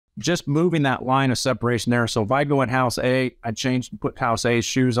just moving that line of separation there. So if I go in house A, I put house A's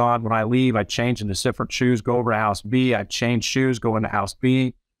shoes on. When I leave, I change into different shoes, go over to house B, I change shoes, go into house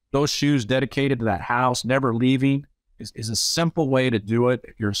B. Those shoes dedicated to that house, never leaving, is a simple way to do it.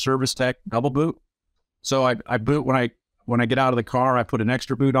 If you're a service tech, double boot. So I boot when I get out of the car, I put an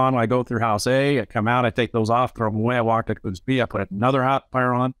extra boot on. When I go through house A, I come out, I take those off, throw them away. I walk to house B, I put another hot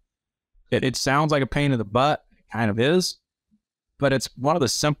pair on. It sounds like a pain in the butt. It kind of is. But it's one of the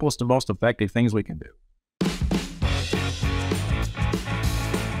simplest and most effective things we can do.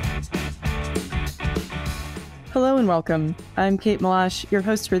 Hello and welcome. I'm Kate Malash, your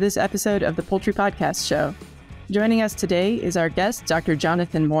host for this episode of the Poultry Podcast Show. Joining us today is our guest, Dr.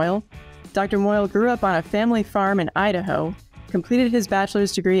 Jonathan Moyle. Dr. Moyle grew up on a family farm in Idaho, completed his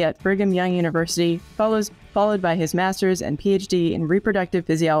bachelor's degree at Brigham Young University, followed by his master's and PhD in reproductive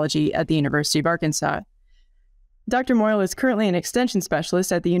physiology at the University of Arkansas. Dr. Moyle is currently an extension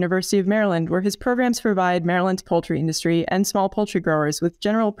specialist at the University of Maryland, where his programs provide Maryland's poultry industry and small poultry growers with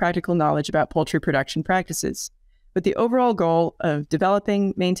general practical knowledge about poultry production practices, with the overall goal of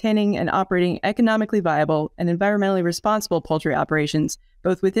developing, maintaining, and operating economically viable and environmentally responsible poultry operations,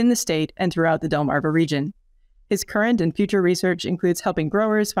 both within the state and throughout the Delmarva region. His current and future research includes helping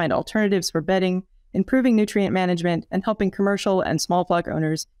growers find alternatives for bedding, improving nutrient management, and helping commercial and small flock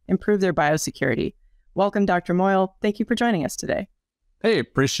owners improve their biosecurity. Welcome, Dr. Moyle. Thank you for joining us today. Hey,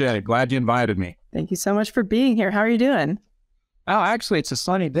 appreciate it. Glad you invited me. Thank you so much for being here. How are you doing? Oh, actually, it's a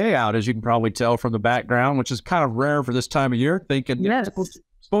sunny day out, as you can probably tell from the background, which is kind of rare for this time of year. Thinking yes. It's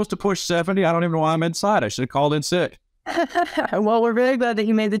supposed to push 70. I don't even know why I'm inside. I should have called in sick. Well, we're very glad that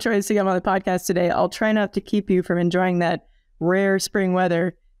you made the choice to come on the podcast today. I'll try not to keep you from enjoying that rare spring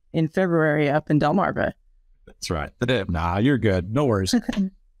weather in February up in Delmarva. That's right. Nah, you're good. No worries.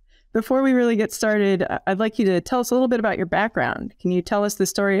 Before we really get started, I'd like you to tell us a little bit about your background. Can you tell us the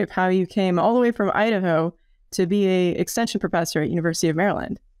story of how you came all the way from Idaho to be an extension professor at University of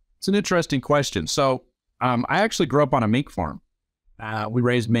Maryland? It's an interesting question. So I actually grew up on a mink farm. We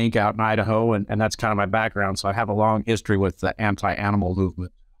raised mink out in Idaho, and that's kind of my background. So I have a long history with the anti-animal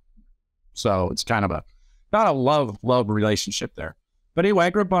movement. So it's kind of not a love relationship there. But anyway, I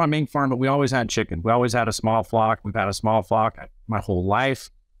grew up on a mink farm, but we always had chicken. We always had a small flock. We've had a small flock my whole life.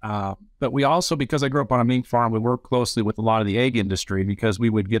 But we also, because I grew up on a mink farm, we worked closely with a lot of the egg industry because we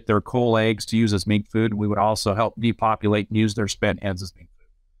would get their coal eggs to use as mink food. We would also help depopulate and use their spent eggs as mink food.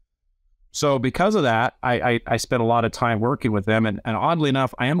 So because of that, I spent a lot of time working with them. And oddly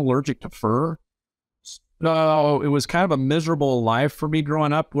enough, I am allergic to fur. So it was kind of a miserable life for me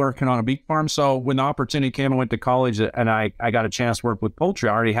growing up working on a mink farm. So when the opportunity came, I went to college and I got a chance to work with poultry.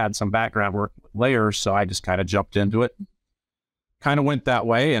 I already had some background working with layers, so I just kind of jumped into it. Kind of went that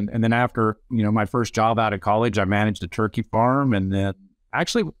way. And then after, my first job out of college, I managed a turkey farm and then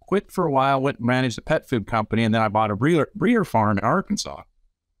actually quit for a while, went and managed a pet food company. And then I bought a breeder farm in Arkansas.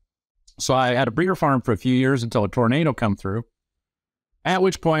 So I had a breeder farm for a few years until a tornado come through. At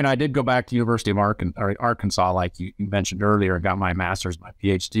which point I did go back to University of Arkansas, like you mentioned earlier. I got my master's, my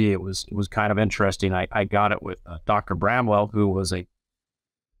PhD. It was kind of interesting. I got it with Dr. Bramwell, who was a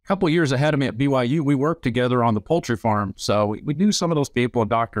couple of years ahead of me at BYU. We worked together on the poultry farm. So we knew some of those people.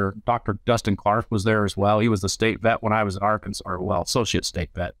 Dr. Dustin Clark was there as well. He was the state vet when I was in Arkansas, associate state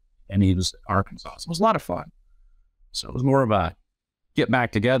vet, and he was in Arkansas. So it was a lot of fun. So it was more of a get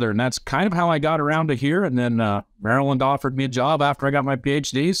back together. And that's kind of how I got around to here. And then Maryland offered me a job after I got my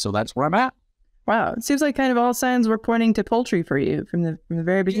PhD. So that's where I'm at. Wow. It seems like kind of all signs were pointing to poultry for you from the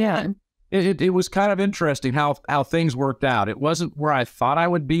very beginning. Yeah. It was kind of interesting how things worked out. It wasn't where I thought I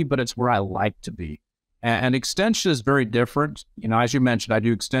would be, but it's where I like to be. And extension is very different. As you mentioned, I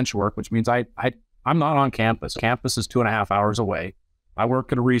do extension work, which means I'm not on campus. Campus is 2.5 hours away. I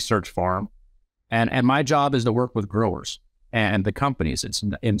work at a research farm, and my job is to work with growers and the companies.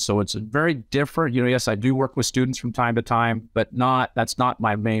 So it's very different. Yes, I do work with students from time to time, but that's not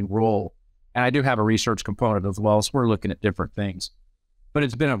my main role. And I do have a research component as well. So we're looking at different things. But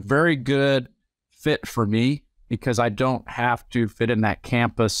it's been a very good fit for me because I don't have to fit in that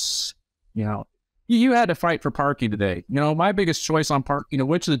campus. You had to fight for parking today. My biggest choice on park,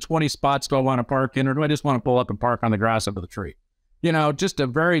 which of the 20 spots do I want to park in, or do I just want to pull up and park on the grass under the tree? Just a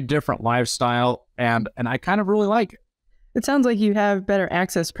very different lifestyle. And I kind of really like it. It sounds like you have better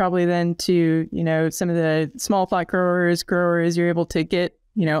access probably than to, some of the small flock growers. You're able to get,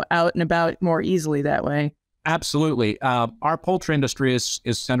 out and about more easily that way. Absolutely. Our poultry industry is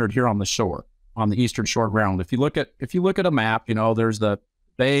centered here on the shore, on the eastern shore of Maryland. If you look at a map, there's the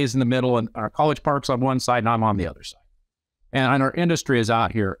bays in the middle and our college park's on one side and I'm on the other side. And our industry is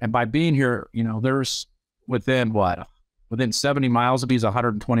out here. And by being here, there's within within 70 miles of me is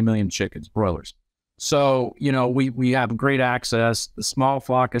 120 million chickens, broilers. So, you know, we have great access. The small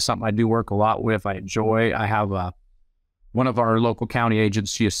flock is something I do work a lot with. I enjoy. I have one of our local county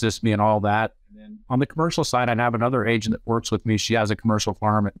agents. She assists me in all that. And then on the commercial side, I have another agent that works with me. She has a commercial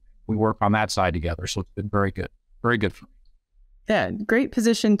farm, and we work on that side together. So it's been very good for me. Yeah, great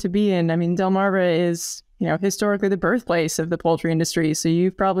position to be in. I mean, Delmarva is, you know, historically the birthplace of the poultry industry. So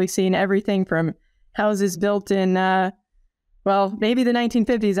you've probably seen everything from houses built in, well, maybe the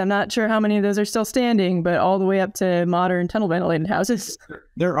 1950s. I'm not sure how many of those are still standing, but all the way up to modern tunnel ventilated houses.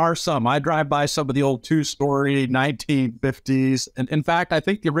 There are some. I drive by some of the old 2-story 1950s. And in fact, I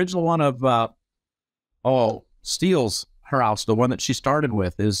think the original one of, Steele's, her house, the one that she started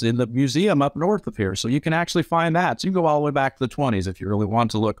with, is in the museum up north of here. So you can actually find that. So you can go all the way back to the 20s if you really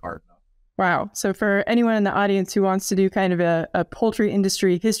want to look hard. Wow. So for anyone in the audience who wants to do kind of a poultry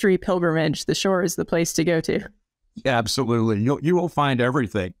industry history pilgrimage, the shore is the place to go to. Yeah, absolutely. You will find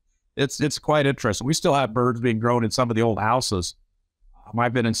everything. It's quite interesting. We still have birds being grown in some of the old houses.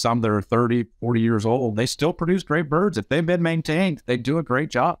 I've been in some that are 30, 40 years old. They still produce great birds. If they've been maintained, they do a great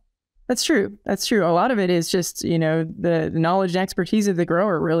job. That's true. That's true. A lot of it is just, you know, the knowledge and expertise of the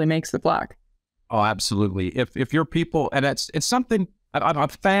grower really makes the flock. Oh, absolutely. If your people, and it's something, I'm a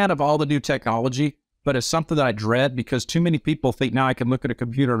fan of all the new technology, but it's something that I dread because too many people think now I can look at a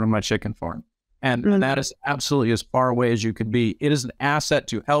computer on my chicken farm. And that is absolutely as far away as you can be. It is an asset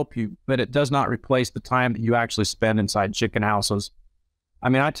to help you, but it does not replace the time that you actually spend inside chicken houses. I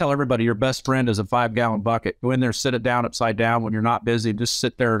mean, I tell everybody your best friend is a 5-gallon bucket. Go in there, sit it down upside down when you're not busy. Just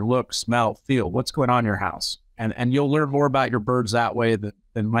sit there and look, smell, feel what's going on in your house. And you'll learn more about your birds that way than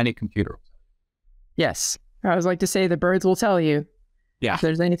any computer. Yes. I always like to say the birds will tell you. Yeah. If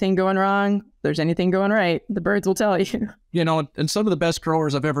there's anything going wrong, if there's anything going right, the birds will tell you. You know, and some of the best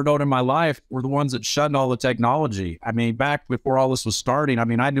growers I've ever known in my life were the ones that shunned all the technology. I mean, back before all this was starting, I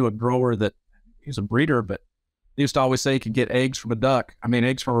mean, I knew a grower that he's a breeder, but he used to always say he could get eggs from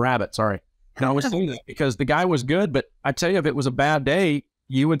eggs from a rabbit, sorry. And I always say that because the guy was good, but I tell you, if it was a bad day,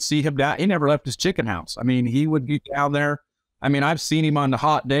 you would see him down. He never left his chicken house. I mean, he would be down there. I mean, I've seen him on the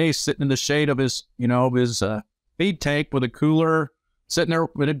hot days sitting in the shade of his feed tank with a cooler, sitting there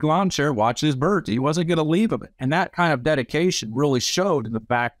with a lawn chair watching his birds. He wasn't going to leave them. And that kind of dedication really showed in the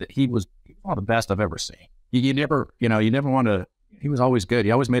fact that he was one of the best I've ever seen. You never want to, he was always good.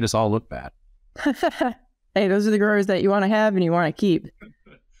 He always made us all look bad. Hey, those are the growers that you want to have and you want to keep.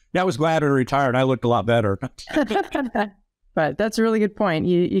 Yeah, I was glad I retired. I looked a lot better. But that's a really good point.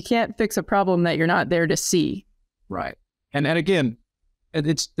 You can't fix a problem that you're not there to see. Right. And again,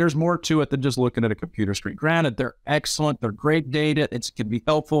 there's more to it than just looking at a computer screen. Granted, they're excellent. They're great data. It can be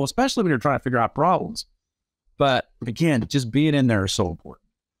helpful, especially when you're trying to figure out problems. But again, just being in there is so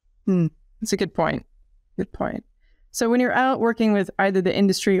important. That's a good point. Good point. So when you're out working with either the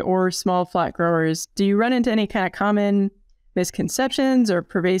industry or small flock growers, do you run into any kind of common misconceptions or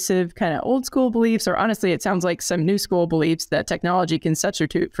pervasive kind of old school beliefs? Or honestly, it sounds like some new school beliefs that technology can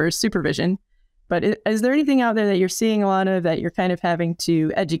substitute for supervision. But is there anything out there that you're seeing a lot of that you're kind of having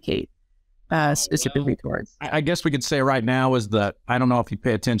to educate specifically towards? I guess we could say right now is that, I don't know if you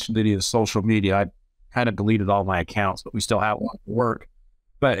pay attention to any of the social media. I kind of deleted all my accounts, but we still have one for work.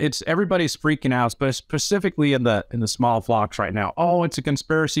 But everybody's freaking out, but specifically in the small flocks right now. Oh, it's a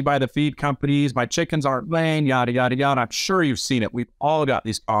conspiracy by the feed companies. My chickens aren't laying, yada, yada, yada. I'm sure you've seen it. We've all got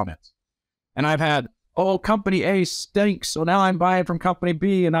these comments. And I've had, company A stinks, so now I'm buying from company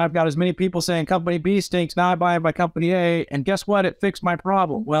B. And I've got as many people saying company B stinks, now I'm buying by company A. And guess what? It fixed my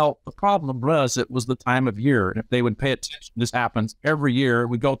problem. Well, the problem was it was the time of year. And if they would pay attention, this happens every year.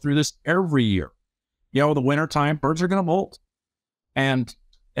 We go through this every year. You know, the wintertime, birds are going to molt. And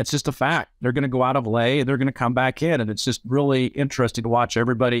it's just a fact. They're going to go out of lay. They're going to come back in. And it's just really interesting to watch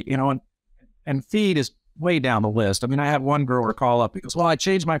everybody, and feed is way down the list. I mean, I had one grower call up. He goes, well, I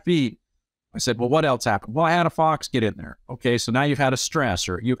changed my feed. I said, well, what else happened? Well, I had a fox get in there. Okay, so now you've had a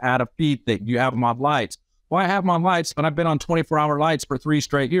stressor. You've had a feed thing. You have them on lights. Well, I have them on lights, but I've been on 24-hour lights for 3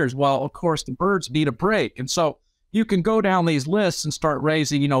 straight years. Well, of course, the birds need a break. And so you can go down these lists and start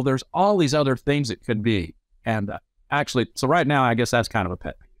raising, there's all these other things it could be. And actually, so right now, I guess that's kind of a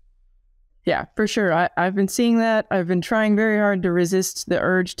pet peeve. Yeah, for sure. I've been seeing that. I've been trying very hard to resist the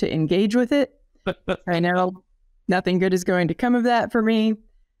urge to engage with it. I know nothing good is going to come of that for me.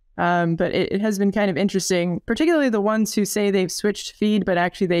 But it has been kind of interesting, particularly the ones who say they've switched feed, but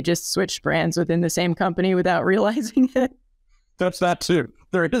actually they just switched brands within the same company without realizing it. That's that too.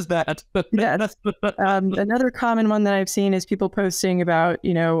 there is that. Yes. Another common one that I've seen is people posting about,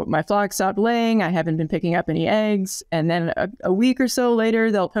 my flock stopped laying. I haven't been picking up any eggs. And then a week or so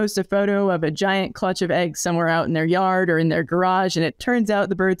later, they'll post a photo of a giant clutch of eggs somewhere out in their yard or in their garage. And it turns out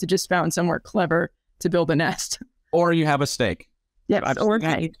the birds had just found somewhere clever to build a nest. Or you have a steak. Yes.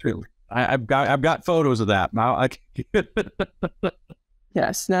 I've got photos of that. Now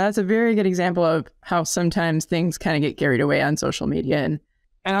Yes. Now that's a very good example of how sometimes things kind of get carried away on social media. And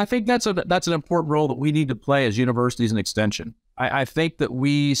I think that's an important role that we need to play as universities and extension. I think that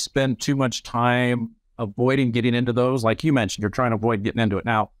we spend too much time avoiding getting into those. Like you mentioned, you're trying to avoid getting into it.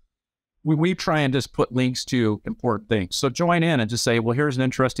 Now, we try and just put links to important things. So join in and just say, well, here's an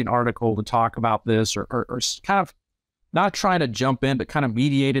interesting article to talk about this, or kind of not trying to jump in, but kind of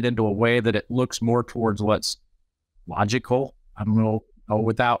mediate it into a way that it looks more towards what's logical. I don't know,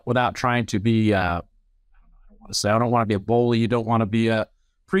 without trying to be, I don't want to be a bully. You don't want to be a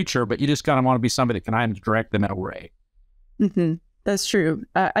preacher, but you just kind of want to be somebody that can kind of direct them in a way. Mm-hmm. That's true.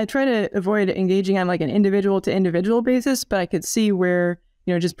 I try to avoid engaging on like an individual to individual basis, but I could see where,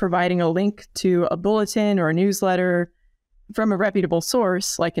 just providing a link to a bulletin or a newsletter from a reputable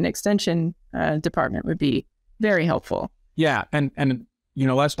source, like an extension department, would be very helpful. Yeah. And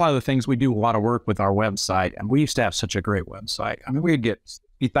that's one of the things we do a lot of work with our website. And we used to have such a great website. I mean, we'd get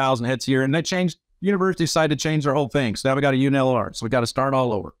 50,000 hits a year, and university decided to change their whole thing. So now we got a UNLR. So we got to start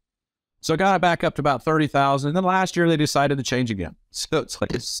all over. So it got it back up to about 30,000. And then last year they decided to change again. So it's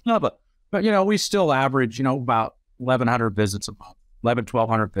like, it's not but we still average, about 1,100 visits a month,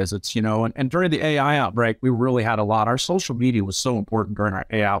 1,200 visits, and during the AI outbreak, we really had a lot. Our social media was so important during our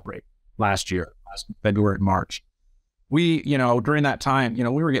AI outbreak last February and March. We, during that time, we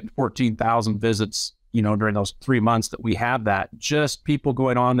were getting 14,000 visits, during those 3 months that we had that, just people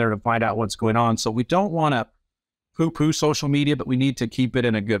going on there to find out what's going on. So we don't want to poo-poo social media, but we need to keep it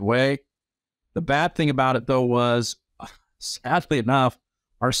in a good way. The bad thing about it, though, was, sadly enough,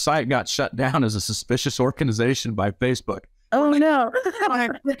 our site got shut down as a suspicious organization by Facebook. Oh, no.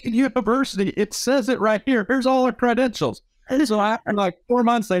 University, it says it right here. Here's all our credentials. So after like 4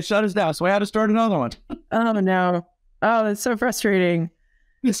 months, they shut us down. So we had to start another one. Oh, no. Oh, that's so frustrating.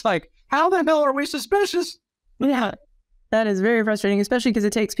 It's like, how the hell are we suspicious? Yeah, that is very frustrating, especially because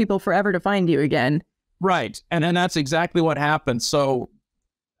it takes people forever to find you again. Right. And that's exactly what happened. So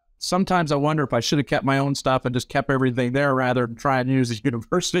sometimes I wonder if I should have kept my own stuff and just kept everything there rather than try and use the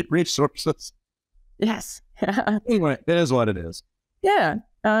university resources. Yes. Anyway, it is what it is. Yeah.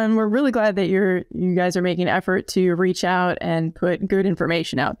 We're really glad that you guys are making an effort to reach out and put good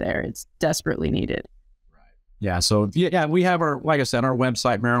information out there. It's desperately needed. Yeah. So we have like I said, our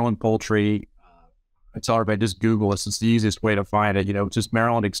website, Maryland Poultry. I tell everybody, just Google us. It's the easiest way to find it. Just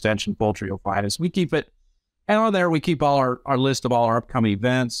Maryland Extension Poultry, you'll find us. We keep it, and on there, we keep all our list of all our upcoming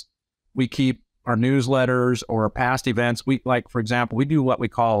events. We keep our newsletters or our past events. For example, we do what we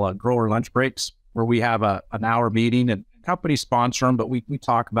call grower lunch breaks, where we have an hour meeting, and companies sponsor them, but we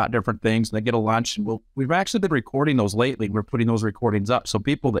talk about different things, and they get a lunch, and we've actually been recording those lately. We're putting those recordings up so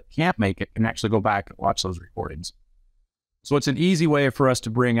people that can't make it can actually go back and watch those recordings. So it's an easy way for us to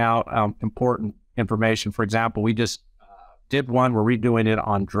bring out important information. For example, we just did one, we're redoing it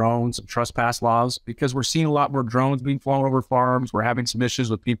on drones and trespass laws, because we're seeing a lot more drones being flown over farms. We're having some issues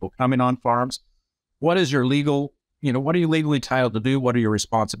with people coming on farms. What is your legal, what are you legally entitled to do? What are your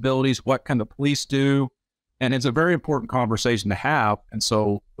responsibilities? What can the police do? And it's a very important conversation to have. And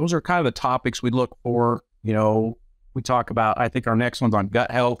so those are kind of the topics we look for. We talk about, I think our next one's on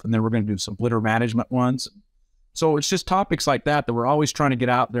gut health, and then we're going to do some litter management ones. So it's just topics like that we're always trying to get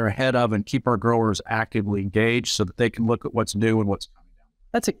out there ahead of and keep our growers actively engaged so that they can look at what's new and what's coming down.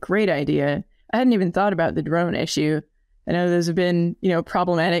 That's a great idea. I hadn't even thought about the drone issue. I know those have been,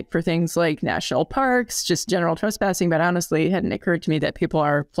 problematic for things like national parks, just general trespassing, but honestly, it hadn't occurred to me that people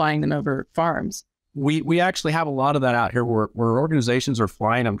are flying them over farms. We actually have a lot of that out here where organizations are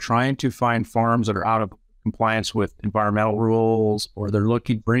flying them, trying to find farms that are out of compliance with environmental rules, or they're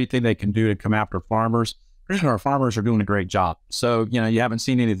looking for anything they can do to come after farmers. Our farmers are doing a great job. So, you haven't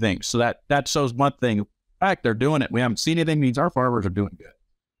seen anything. So that shows one thing. In fact, they're doing it. We haven't seen anything means our farmers are doing good.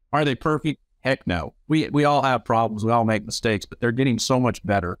 Are they perfect? Heck no. We all have problems. We all make mistakes, but they're getting so much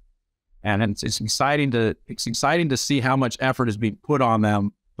better. And it's exciting to see how much effort is being put on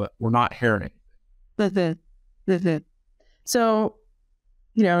them, but we're not hearing it. So,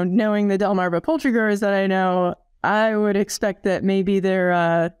 knowing the Delmarva poultry growers that I know, I would expect that maybe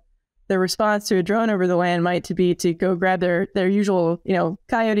their response to a drone over the land might be to go grab their usual,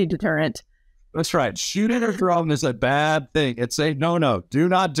 coyote deterrent. That's right. Shooting a drone is a bad thing. It's no, do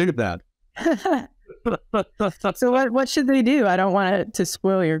not do that. So what should they do? I don't want it to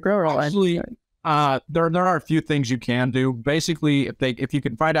spoil your grow roll. Actually, there are a few things you can do. Basically, if you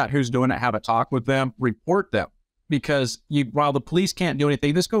can find out who's doing it, have a talk with them, report them. Because while the police can't do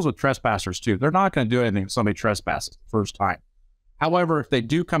anything, this goes with trespassers too. They're not going to do anything if somebody trespasses the first time. However, if they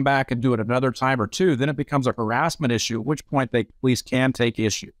do come back and do it another time or two, then it becomes a harassment issue, at which point police can take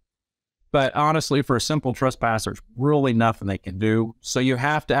issue. But honestly, for a simple trespasser, there's really nothing they can do. So you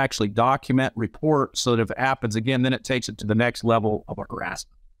have to actually document, report, so that if it happens again, then it takes it to the next level of a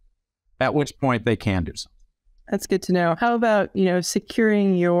harassment, at which point they can do something. That's good to know. How about,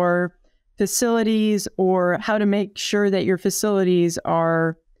 securing your facilities, or how to make sure that your facilities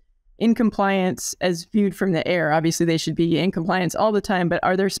are in compliance as viewed from the air? Obviously, they should be in compliance all the time, but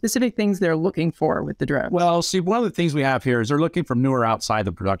are there specific things they're looking for with the drone? Well, see, one of the things we have here is they're looking for manure outside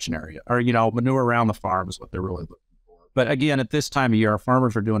the production area, or, manure around the farm is what they're really looking for. But again, at this time of year, our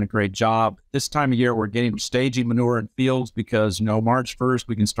farmers are doing a great job. This time of year, we're getting staging manure in fields because, March 1st,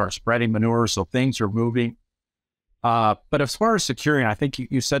 we can start spreading manure, so things are moving. But as far as securing, I think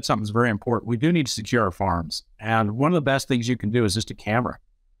you said something that's very important. We do need to secure our farms. And one of the best things you can do is just a camera.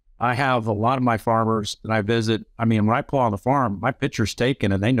 I have a lot of my farmers that I visit. I mean, when I pull on the farm, my picture's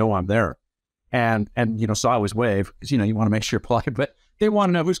taken and they know I'm there. And so I always wave because, you want to make sure you're polite, but they want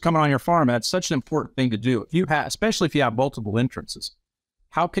to know who's coming on your farm. And that's such an important thing to do. Especially if you have multiple entrances,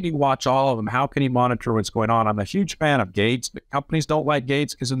 how can you watch all of them? How can you monitor what's going on? I'm a huge fan of gates, but companies don't like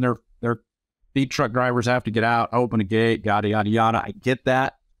gates because then their feed truck drivers have to get out, open a gate, yada, yada, yada. I get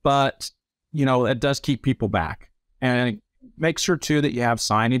that. But, it does keep people back. And make sure, too, that you have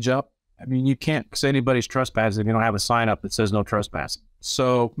signage up. I mean, you can't say anybody's trespassing if you don't have a sign up that says no trespassing.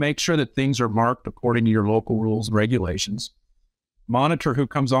 So make sure that things are marked according to your local rules and regulations. Monitor who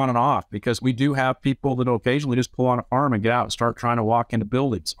comes on and off, because we do have people that occasionally just pull on a farm and get out and start trying to walk into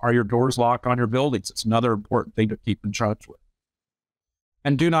buildings. Are your doors locked on your buildings? It's another important thing to keep in touch with.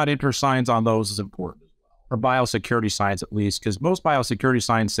 And do not enter signs on those is important as well, or biosecurity signs at least, because most biosecurity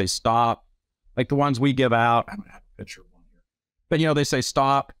signs say stop, like the ones we give out. I don't have a picture of one here, but they say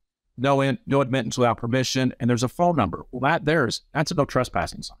stop, no admittance without permission, and there's a phone number. Well, that's a no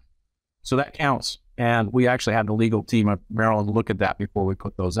trespassing sign, so that counts. And we actually had the legal team of Maryland look at that before we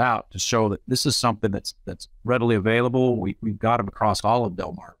put those out to show that this is something that's readily available. We've got them across all of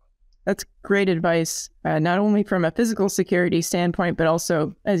Del Mar. That's great advice, not only from a physical security standpoint, but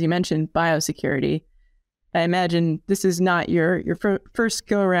also, as you mentioned, biosecurity. I imagine this is not your first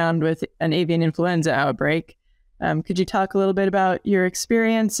go-around with an avian influenza outbreak. Could you talk a little bit about your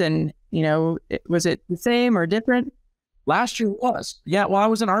experience and, was it the same or different? Last year was. Yeah, well, I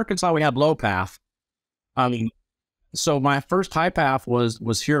was in Arkansas. We had low path. So my first high path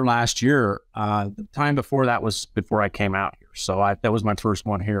was here last year. The time before that was before I came out here. So that was my first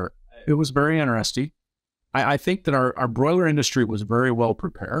one here. It was very interesting. I think that our broiler industry was very well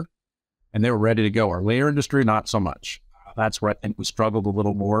prepared and they were ready to go. Our layer industry, not so much. That's where I think we struggled a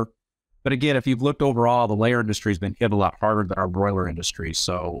little more. But again, if you've looked overall, the layer industry has been hit a lot harder than our broiler industry.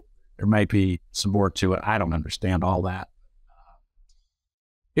 So there might be some more to it. I don't understand all that.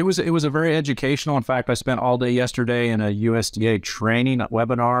 It was a very educational. In fact, I spent all day yesterday in a USDA training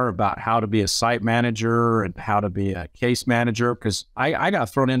webinar about how to be a site manager and how to be a case manager, because I got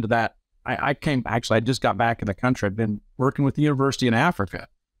thrown into that. I just got back in the country. I've been working with the university in Africa.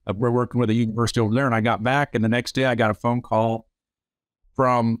 We're working with a university over there, and I got back, and the next day I got a phone call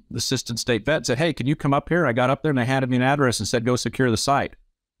from the assistant state vet, said, "Hey, can you come up here?" I got up there and they handed me an address and said, "Go secure the site."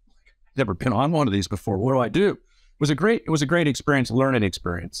 I've never been on one of these before. What do I do? It was a great experience, learning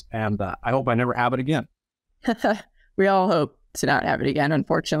experience, and I hope I never have it again. We all hope to not have it again.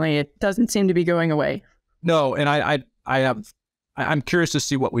 Unfortunately, it doesn't seem to be going away. No, and I'm curious to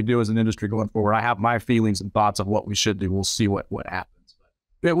see what we do as an industry going forward. I have my feelings and thoughts of what we should do. We'll see what happens.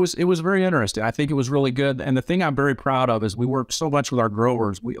 But it was very interesting. I think it was really good. And the thing I'm very proud of is we worked so much with our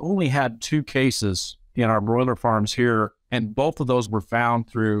growers. We only had 2 cases in our broiler farms here, and both of those were found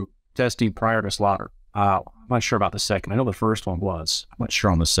through testing prior to slaughter. I'm not sure about the second. I know the first one was. I'm not sure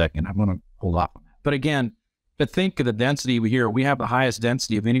on the second. I'm going to hold off on that. But again, to think of the density here, we have the highest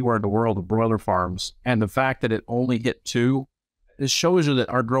density of anywhere in the world of broiler farms. And the fact that it only hit 2, it shows you that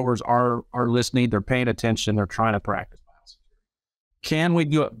our growers are listening. They're paying attention. They're trying to practice biosecurity. Can we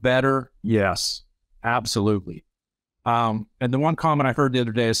do it better? Yes, absolutely. And the one comment I heard the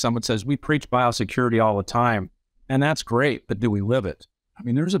other day is someone says, we preach biosecurity all the time. And that's great, but do we live it? I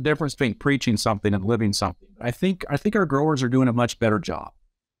mean, there's a difference between preaching something and living something. I think our growers are doing a much better job.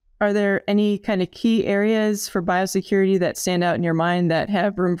 Are there any kind of key areas for biosecurity that stand out in your mind that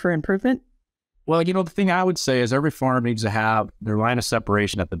have room for improvement? Well, the thing I would say is every farm needs to have their line of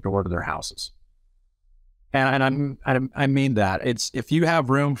separation at the door to their houses. I mean that. It's if you have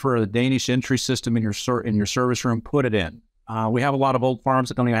room for a Danish entry system in your service room, put it in. We have a lot of old farms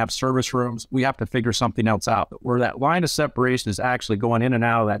that don't even have service rooms. We have to figure something else out. But where that line of separation is actually going in and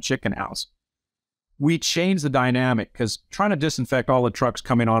out of that chicken house, we change the dynamic because trying to disinfect all the trucks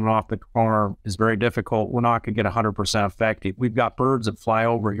coming on and off the farm is very difficult. We're not going to get 100% effective. We've got birds that fly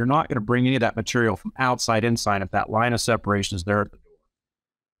over. You're not going to bring any of that material from outside inside if that line of separation is there at the door.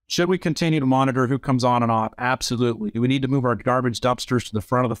 Should we continue to monitor who comes on and off? Absolutely. Do we need to move our garbage dumpsters to the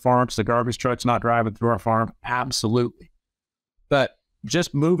front of the farm so the garbage truck's not driving through our farm? Absolutely. But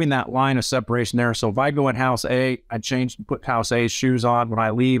just moving that line of separation there. So if I go in house A, I change, put house A's shoes on. When I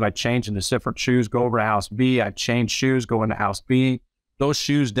leave, I change into different shoes, go over to house B. I change shoes, go into house B. Those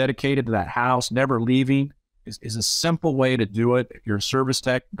shoes dedicated to that house, never leaving, is a simple way to do it. If you're a service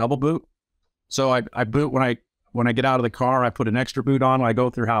tech, double boot. So I boot when I get out of the car, I put an extra boot on. When I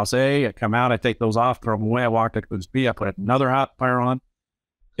go through house A, I come out, I take those off, throw them away. I walk to house B, I put another hot pair on.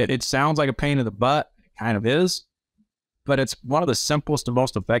 It sounds like a pain in the butt. It kind of is. But it's one of the simplest and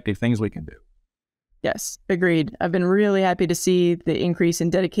most effective things we can do. Yes, agreed. I've been really happy to see the increase in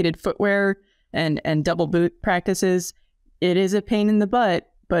dedicated footwear and double boot practices. It is a pain in the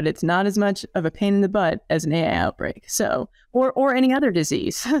butt, but it's not as much of a pain in the butt as an AI outbreak. So, or any other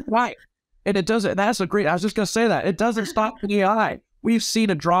disease. Right. And it doesn't, that's a great, I was just going to say that. It doesn't stop the AI. We've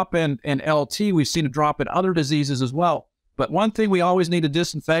seen a drop in LT. We've seen a drop in other diseases as well. But one thing we always need to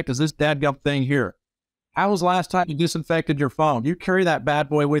disinfect is this dadgum thing here. How was the last time you disinfected your phone? You carry that bad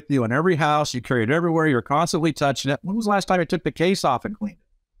boy with you in every house. You carry it everywhere. You're constantly touching it. When was the last time you took the case off and cleaned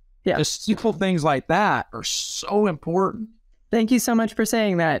it? Yeah. Just simple things like that are so important. Thank you so much for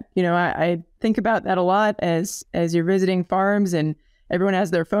saying that. You know, I think about that a lot as you're visiting farms and everyone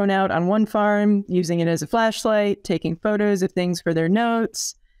has their phone out on one farm, using it as a flashlight, taking photos of things for their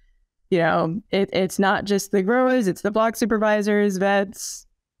notes. You know, it's not just the growers, it's the block supervisors, vets,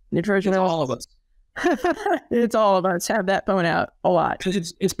 nutritionists. It's all of us. It's all of us have that phone out a lot.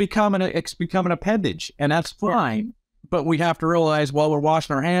 It's become an appendage, and that's fine. But we have to realize while we're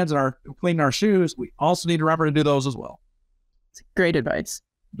washing our hands and cleaning our shoes, we also need to remember to do those as well. It's great advice.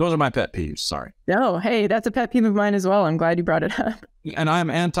 Those are my pet peeves. Sorry. No, hey, that's a pet peeve of mine as well. I'm glad you brought it up. And I'm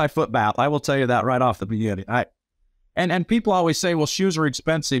anti-foot bath. I will tell you that right off the beginning. And people always say, well, shoes are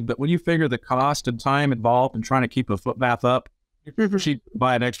expensive, but when you figure the cost and time involved in trying to keep a foot bath up, you should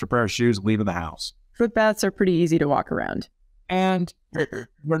buy an extra pair of shoes and leave in the house. Foot baths are pretty easy to walk around. And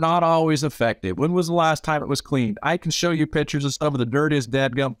we're not always effective. When was the last time it was cleaned? I can show you pictures of some of the dirtiest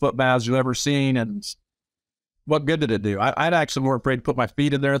dadgum foot baths you've ever seen, and what good did it do? I'd actually more afraid to put my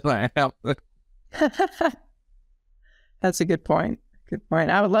feet in there than I am. That's a good point. Good point.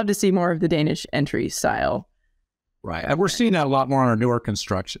 I would love to see more of the Danish entry style. Right. And we're seeing that a lot more on our newer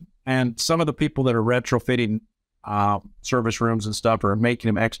construction. And some of the people that are retrofitting service rooms and stuff are making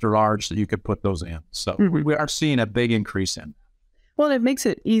them extra large so you could put those in. So we are seeing a big increase in. Well, it makes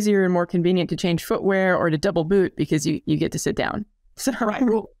it easier and more convenient to change footwear or to double boot because you get to sit down. So right.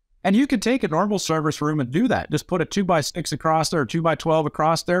 And you could take a normal service room and do that. Just put a 2x6 across there, or 2x12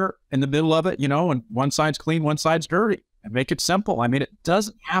 across there in the middle of it, you know, and one side's clean, one side's dirty, and make it simple. I mean, it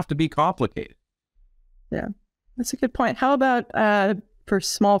doesn't have to be complicated. Yeah, that's a good point. How about for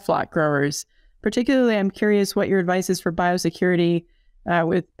small flock growers? Particularly, I'm curious what your advice is for biosecurity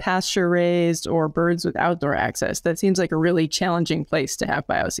with pasture raised or birds with outdoor access. That seems like a really challenging place to have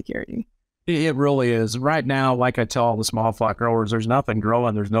biosecurity. It really is. Right now, like I tell all the small flock growers, there's nothing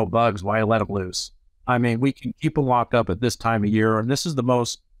growing, there's no bugs. Why let them loose? I mean, we can keep them locked up at this time of year, and this is the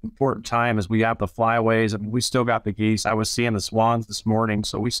most important time as we have the flyaways, and we still got the geese. I was seeing the swans this morning,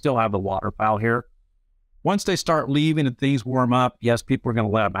 so we still have the waterfowl here. Once they start leaving and things warm up, yes, people are going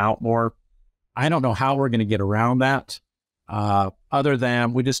to let them out more. I don't know how we're going to get around that, other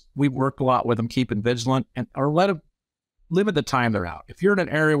than we work a lot with them, keeping vigilant, or let them limit the time they're out. If you're in an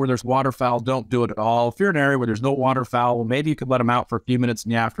area where there's waterfowl, don't do it at all. If you're in an area where there's no waterfowl, well, maybe you could let them out for a few minutes in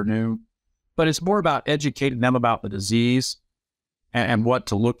the afternoon. But it's more about educating them about the disease and what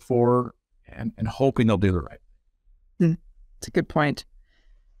to look for and hoping they'll do the right thing. That's a good point.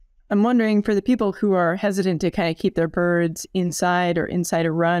 I'm wondering, for the people who are hesitant to kind of keep their birds inside or inside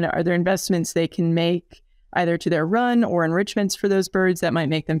a run, are there investments they can make either to their run or enrichments for those birds that might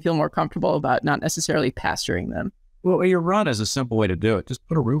make them feel more comfortable about not necessarily pasturing them? Well, your run is a simple way to do it. Just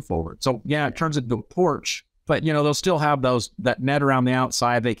put a roof over it. So yeah, it turns into a porch, but you know, they'll still have that net around the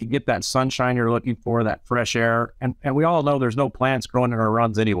outside. They can get that sunshine you're looking for, that fresh air. And we all know there's no plants growing in our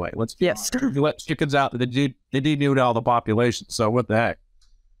runs anyway. You let chickens out, they denude all the population. So what the heck?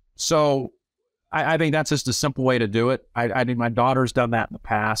 So I think that's just a simple way to do it. I mean, my daughter's done that in the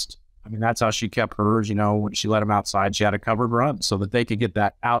past. I mean, that's how she kept hers. When she let them outside, she had a covered run so that they could get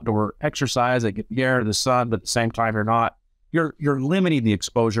that outdoor exercise. They get the air, the sun, but at the same time, you're limiting the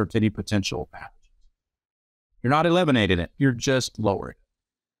exposure to any potential pathogens. You're not eliminating it. You're just lowering it.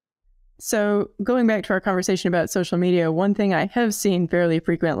 So going back to our conversation about social media, one thing I have seen fairly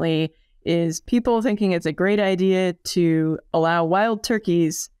frequently is people thinking it's a great idea to allow wild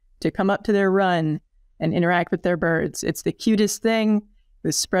turkeys to come up to their run and interact with their birds. It's the cutest thing. It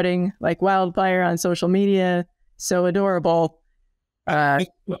was spreading like wildfire on social media. So adorable. I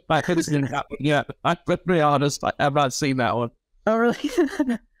to be honest, I have not seen that one. Oh, really?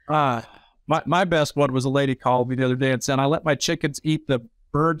 My best one was a lady called me the other day and said, I let my chickens eat the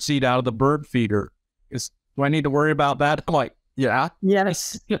bird seed out of the bird feeder. Do I need to worry about that? I'm like, yeah.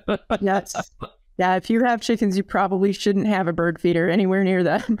 Yes. Yes. Yeah, if you have chickens, you probably shouldn't have a bird feeder anywhere near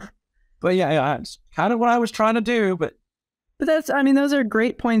them. But yeah, it's kind of what I was trying to do. But those are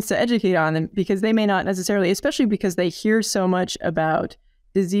great points to educate on them, because they may not necessarily, especially because they hear so much about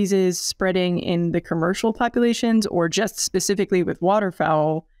diseases spreading in the commercial populations or just specifically with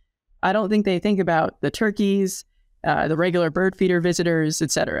waterfowl. I don't think they think about the turkeys, the regular bird feeder visitors,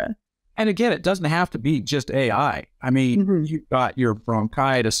 etc. And again, it doesn't have to be just AI. I mean, you've got your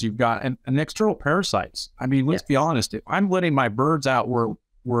bronchitis, you've got an external parasites. I mean, let's be honest. If I'm letting my birds out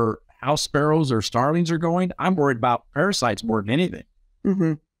where house sparrows or starlings are going, I'm worried about parasites more than anything.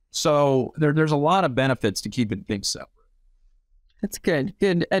 Mm-hmm. So there's a lot of benefits to keeping things separate. That's good.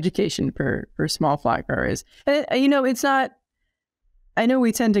 Good education for small flock growers. And, it's not, I know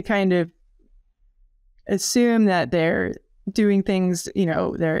we tend to kind of assume that they're doing things,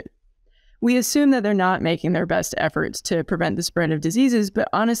 we assume that they're not making their best efforts to prevent the spread of diseases, but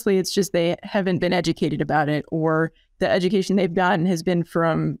honestly, it's just they haven't been educated about it, or the education they've gotten has been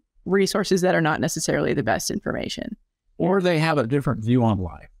from resources that are not necessarily the best information. Or they have a different view on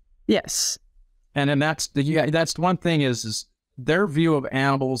life. Yes. And then that's one thing is their view of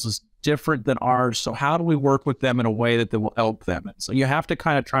animals is different than ours. So how do we work with them in a way that will help them? And so you have to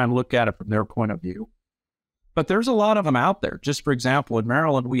kind of try and look at it from their point of view. But there's a lot of them out there. Just for example, in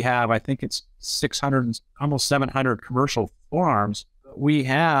Maryland, we have, I think it's 600, almost 700 commercial farms.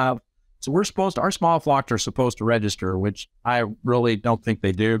 Our small flocks are supposed to register, which I really don't think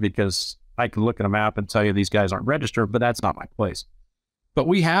they do, because I can look at a map and tell you these guys aren't registered, but that's not my place. But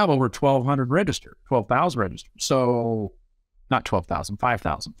we have over 1,200 registered, 12,000 registered. So not 12,000,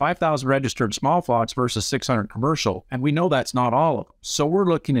 5,000. 5,000 registered small flocks versus 600 commercial. And we know that's not all of them. So we're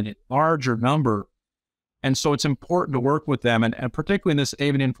looking at a larger number. And so it's important to work with them. And particularly in this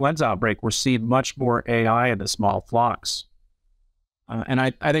avian influenza outbreak, we're seeing much more AI in the small flocks. And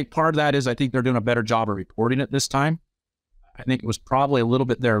I think part of that is I think they're doing a better job of reporting it this time. I think it was probably a little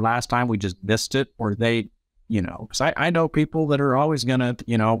bit there last time. We just missed it, or they, because I know people that are always going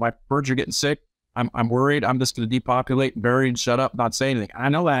to, my birds are getting sick. I'm worried. I'm just going to depopulate and bury and shut up, not say anything. I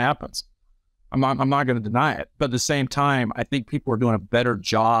know that happens. I'm not going to deny it. But at the same time, I think people are doing a better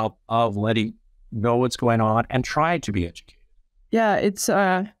job of letting know what's going on and try to be educated. Yeah, it's,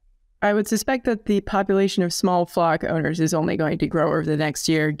 I would suspect that the population of small flock owners is only going to grow over the next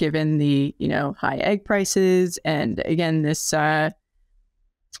year, given the, high egg prices. And again, this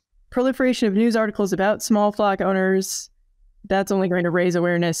proliferation of news articles about small flock owners, that's only going to raise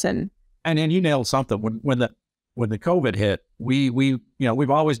awareness. And you nailed something. When the COVID hit, we've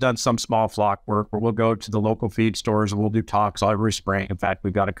always done some small flock work where we'll go to the local feed stores and we'll do talks every spring. In fact,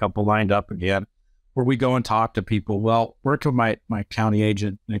 we've got a couple lined up again, where we go and talk to people. Well, working with my county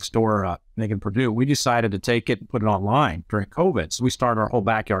agent next door, Megan Purdue, we decided to take it and put it online during COVID. So we started our whole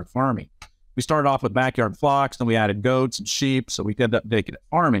backyard farming. We started off with backyard flocks, then we added goats and sheep. So we ended up making it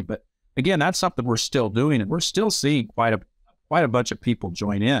farming. But again, that's something we're still doing, and we're still seeing quite a bunch of people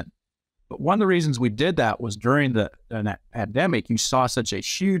join in. But one of the reasons we did that was during the pandemic, you saw such a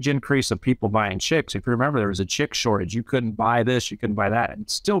huge increase of people buying chicks. If you remember, there was a chick shortage. You couldn't buy this, you couldn't buy that, and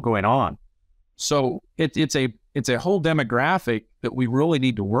it's still going on. So it's a whole demographic that we really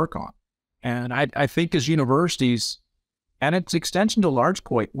need to work on. And I think as universities, and it's extension to large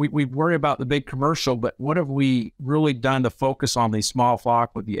point, we worry about the big commercial, but what have we really done to focus on the small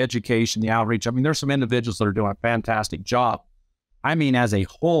flock with the education, the outreach? I mean, there's some individuals that are doing a fantastic job. I mean, as a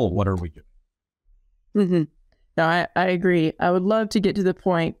whole, what are we doing? Mm-hmm. No, I agree. I would love to get to the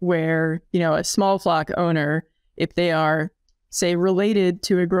point where, a small flock owner, if they are, say, related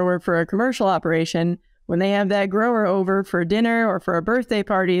to a grower for a commercial operation, when they have that grower over for dinner or for a birthday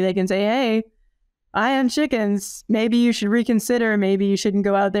party, they can say, hey, I have chickens. Maybe you should reconsider. Maybe you shouldn't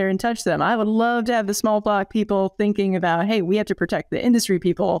go out there and touch them. I would love to have the small flock people thinking about, hey, we have to protect the industry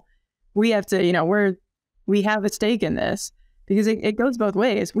people. We have to, we have a stake in this, because it goes both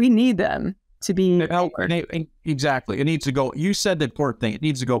ways. We need them to be. Exactly. It needs to go. You said the important thing. It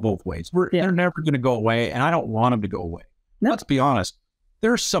needs to go both ways. They're never going to go away, and I don't want them to go away. No. Let's be honest.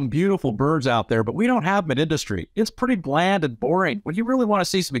 There's some beautiful birds out there, but we don't have them in industry. It's pretty bland and boring. When you really want to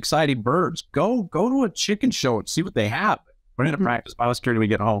see some exciting birds, go to a chicken show and see what they have. We're in a practice biosecurity. We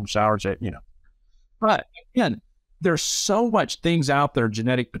get home, shower, But again, there's so much things out there,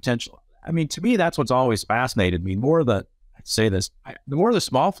 genetic potential. I mean, to me, that's what's always fascinated me. The more the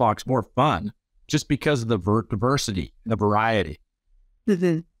small flocks, more fun, just because of the diversity, the variety.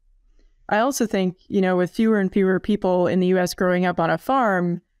 Mm-hmm. I also think, with fewer and fewer people in the U.S. growing up on a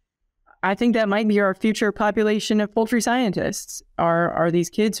farm, I think that might be our future population of poultry scientists, are these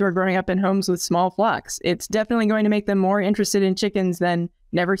kids who are growing up in homes with small flocks. It's definitely going to make them more interested in chickens than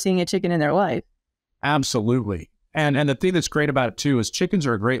never seeing a chicken in their life. Absolutely. And the thing that's great about it, too, is chickens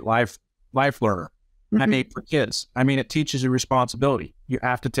are a great life learner. Mm-hmm. I mean, for kids. I mean, it teaches you responsibility. You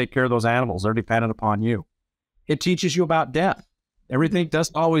have to take care of those animals. They're dependent upon you. It teaches you about death. Everything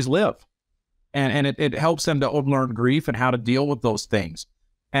doesn't always live. And it helps them to learn grief and how to deal with those things.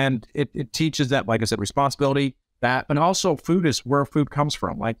 And it teaches that, like I said, responsibility, that, and also food is where food comes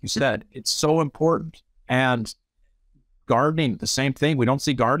from. Like you said, it's so important. And gardening, the same thing. We don't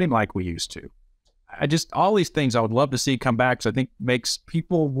see gardening like we used to. All these things I would love to see come back, because I think makes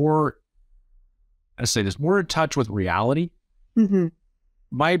people more, more in touch with reality. Mm-hmm.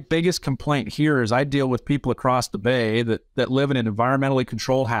 My biggest complaint here is I deal with people across the bay that live in an environmentally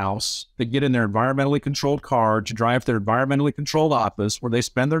controlled house, that get in their environmentally controlled car to drive their environmentally controlled office where they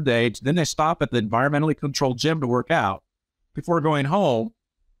spend their day. Then they stop at the environmentally controlled gym to work out before going home.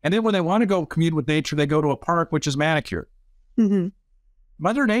 And then when they want to go commune with nature, they go to a park, which is manicured. Mm-hmm.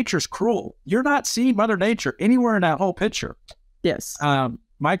 Mother Nature's cruel. You're not seeing Mother Nature anywhere in that whole picture. Yes.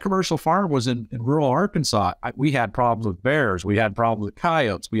 My commercial farm was in rural Arkansas. We had problems with bears. We had problems with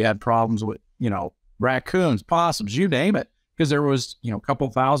coyotes. We had problems with, raccoons, possums, you name it, because there was, a couple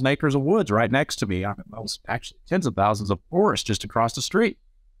thousand acres of woods right next to me. I mean, that was actually tens of thousands of forest just across the street.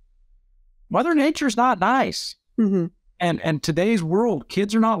 Mother Nature's not nice. Mm-hmm. And today's world,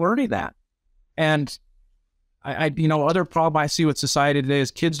 kids are not learning that. And other problem I see with society today is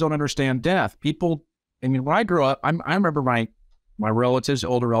kids don't understand death. When I grew up, I remember my relatives,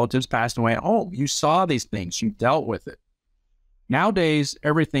 older relatives, passed away at home. You saw these things. You dealt with it. Nowadays,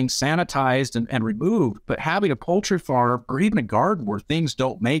 everything's sanitized and removed, but having a poultry farm or even a garden where things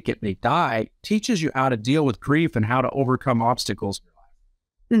don't make it, they die, teaches you how to deal with grief and how to overcome obstacles.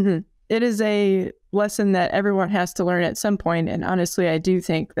 Mm-hmm. It is a lesson that everyone has to learn at some point, and honestly, I do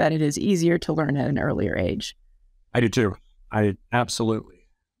think that it is easier to learn at an earlier age. I do too. Absolutely.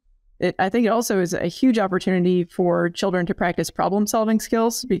 I think it also is a huge opportunity for children to practice problem-solving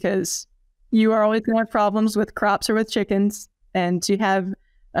skills, because you are always going to have problems with crops or with chickens, and to have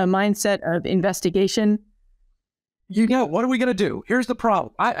a mindset of investigation. What are we going to do? Here's the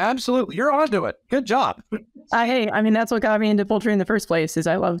problem. Absolutely. You're onto it. Good job. That's what got me into poultry in the first place, is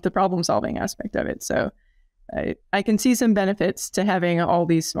I love the problem-solving aspect of it. So I can see some benefits to having all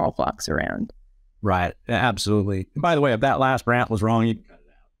these small flocks around. Right. Absolutely. By the way, if that last rant was wrong, you can cut it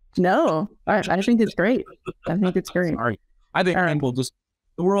out. No, I think it's great. I think it's great. Sorry. I think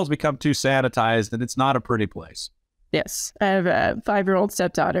the world's become too sanitized, and it's not a pretty place. Yes. I have a 5-year-old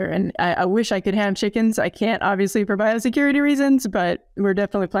stepdaughter, and I wish I could have chickens. I can't, obviously, for biosecurity reasons, but we're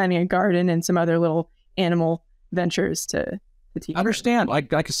definitely planning a garden and some other little animal ventures to teach. Understand.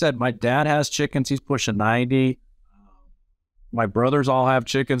 Like I said, my dad has chickens. He's pushing 90. My brothers all have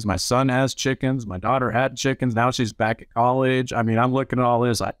chickens. My son has chickens. My daughter had chickens. Now she's back at college. I mean, I'm looking at all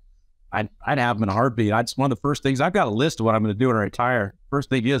this. I'd have them in a heartbeat. It's one of the first things. I've got a list of what I'm going to do when I retire. First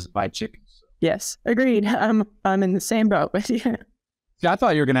thing is buy chickens. Yes, agreed. I'm in the same boat with you. See, I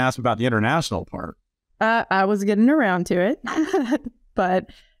thought you were going to ask about the international part. I was getting around to it. But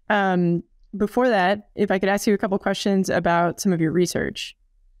before that, if I could ask you a couple questions about some of your research.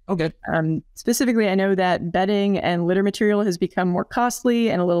 Okay. Specifically, I know that bedding and litter material has become more costly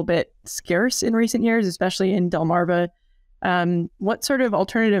and a little bit scarce in recent years, especially in Delmarva. What sort of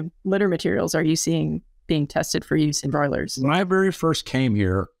alternative litter materials are you seeing being tested for use in broilers? When I very first came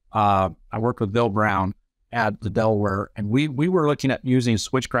here, I worked with Bill Brown at the Delaware, and we were looking at using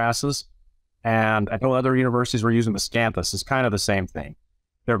switchgrasses, and I know other universities were using miscanthus. It's kind of the same thing.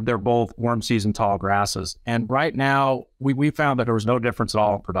 They're both warm season tall grasses. And right now, we found that there was no difference at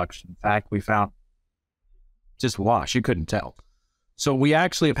all in production. In fact, we found just wash. You couldn't tell. So we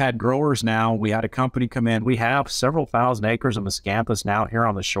actually have had growers now. We had a company come in. We have several thousand acres of miscanthus now here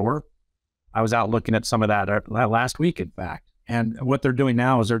on the shore. I was out looking at some of that last week, in fact. And what they're doing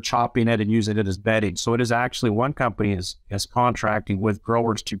now is they're chopping it and using it as bedding. So it is actually one company is contracting with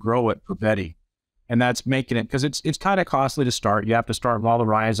growers to grow it for bedding. And that's making it, because it's kind of costly to start. You have to start with all the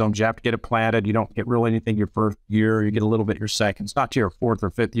rhizomes. You have to get it planted. You don't get really anything your first year. You get a little bit your second. It's not to your fourth or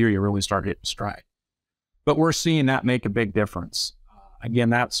fifth year you really start hitting stride. But we're seeing that make a big difference. Again,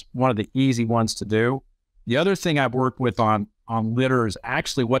 that's one of the easy ones to do. The other thing I've worked with on litter is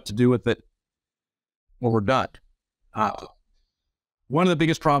actually what to do with it when we're done. One of the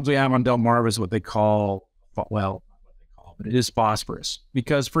biggest problems we have on Delmarva is what they call, well, not what they call, but it is phosphorus.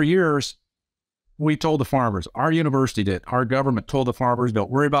 Because for years, we told the farmers, our university did, our government told the farmers, don't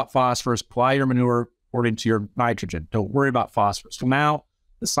worry about phosphorus, apply your manure according to your nitrogen. Don't worry about phosphorus. Well, now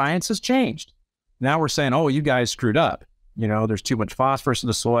the science has changed. Now we're saying, oh, you guys screwed up. You know, there's too much phosphorus in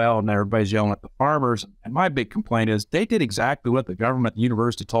the soil, and everybody's yelling at the farmers. And my big complaint is they did exactly what the government and the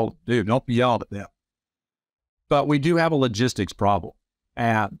university told them to do. Don't be yelling at them. But we do have a logistics problem.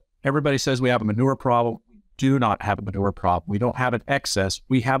 And everybody says we have a manure problem. We do not have a manure problem. We don't have an excess.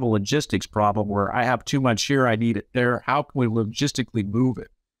 We have a logistics problem where I have too much here, I need it there. How can we logistically move it?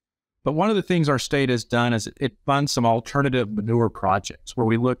 But one of the things our state has done is it funds some alternative manure projects where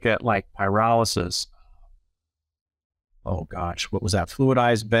we look at like pyrolysis. Oh gosh, what was that?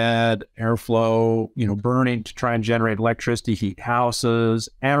 Fluidized bed, airflow, burning to try and generate electricity, heat houses,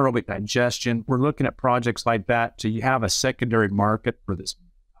 anaerobic digestion. We're looking at projects like that to have a secondary market for this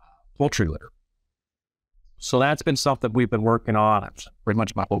poultry litter. So that's been something we've been working on pretty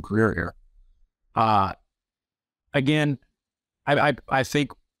much my whole career here. Again, I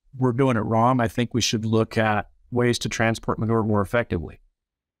think we're doing it wrong. I think we should look at ways to transport manure more effectively.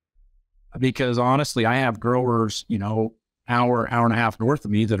 Because honestly, I have growers, hour and a half north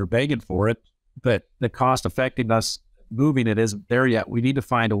of me that are begging for it, but the cost effectiveness moving it isn't there yet. We need to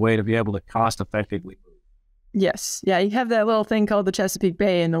find a way to be able to cost effectively move. Yes. Yeah. You have that little thing called the Chesapeake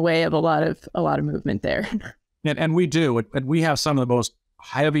Bay in the way of a lot of movement there. And we do. And we have some of the most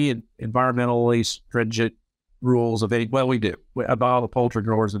heavy and environmentally stringent rules of any, well, we do. Of all the poultry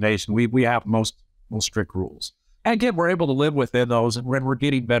growers in the nation, we have most strict rules. And again, we're able to live within those, and we're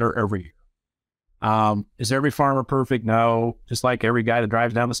getting better every year. Is every farmer perfect? No. Just like every guy that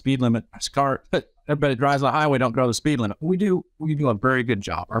drives down the speed limit, everybody drives on the highway, don't go the speed limit. We do a very good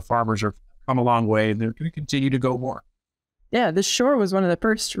job. Our farmers are come a long way, and they're going to continue to go more. Yeah, the shore was one of the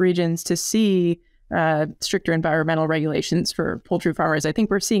first regions to see stricter environmental regulations for poultry farmers. I think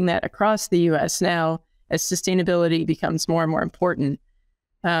we're seeing that across the U.S. now as sustainability becomes more and more important.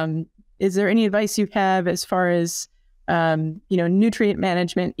 Is there any advice you have as far as nutrient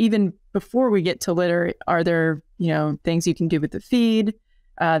management, even before we get to litter? Are there, things you can do with the feed,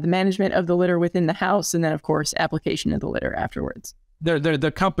 the management of the litter within the house, and then, of course, application of the litter afterwards?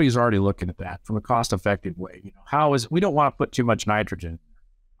 The company's already looking at that from a cost-effective way. We don't want to put too much nitrogen.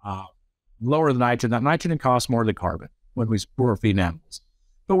 Lower the nitrogen. That nitrogen costs more than carbon when we're feeding animals.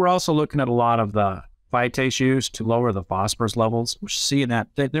 But we're also looking at a lot of the phytase use to lower the phosphorus levels. We're seeing that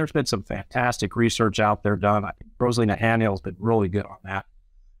there's been some fantastic research out there done. I think Rosalina Haniel has been really good on that,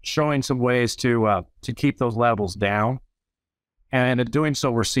 showing some ways to keep those levels down. And in doing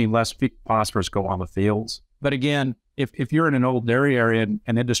so, we're seeing less phosphorus go on the fields. But again, if you're in an old dairy area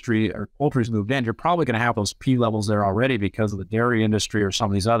and industry or poultry's moved in, you're probably going to have those P levels there already because of the dairy industry or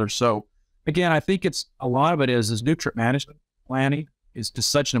some of these others. So again, I think a lot of it is nutrient management planning is just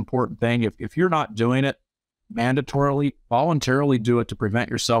such an important thing. If you're not doing it mandatorily, voluntarily do it to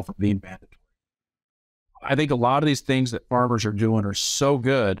prevent yourself from being mandatory. I think a lot of these things that farmers are doing are so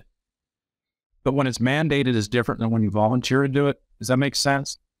good, but when it's mandated is different than when you volunteer to do it. Does that make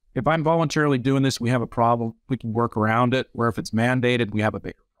sense? If I'm voluntarily doing this, we have a problem. We can work around it. Where if it's mandated, we have a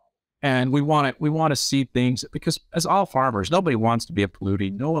bigger problem. And we want to see things, because as all farmers, nobody wants to be a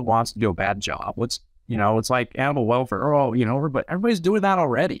polluting. No one wants to do a bad job. It's like animal welfare. But everybody's doing that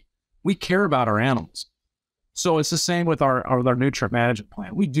already. We care about our animals. So it's the same with our nutrient management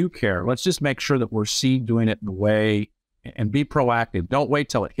plan. We do care. Let's just make sure that we're doing it in a way and be proactive. Don't wait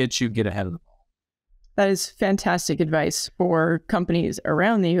till it hits you. Get ahead of the ball. That is fantastic advice for companies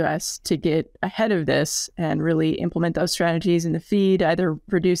around the U.S. to get ahead of this and really implement those strategies in the feed, either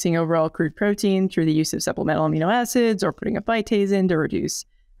reducing overall crude protein through the use of supplemental amino acids or putting a phytase in to reduce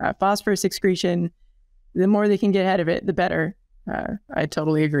phosphorus excretion. The more they can get ahead of it, the better. I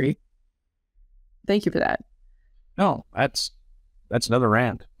totally agree. Thank you for that. No, that's another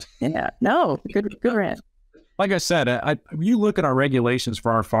rant. Yeah, no, good rant. Like I said, you look at our regulations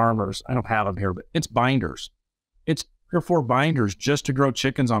for our farmers. I don't have them here, but it's binders. It's 3 or 4 binders just to grow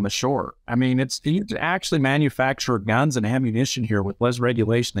chickens on the shore. I mean, you can actually manufacture guns and ammunition here with less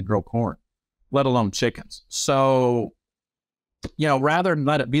regulation than grow corn, let alone chickens. So rather than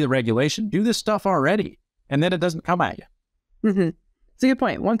let it be the regulation, do this stuff already, and then it doesn't come at you. Mm-hmm. It's a good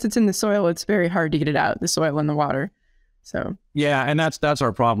point. Once it's in the soil, it's very hard to get it out, the soil and the water. So yeah, and that's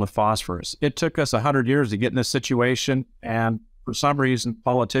our problem with phosphorus. It took us 100 years to get in this situation, and for some reason,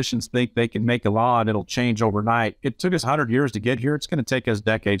 politicians think they can make a law and it'll change overnight. It took us 100 years to get here. It's going to take us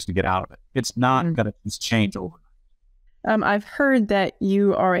decades to get out of it. It's not going to just change overnight. I've heard that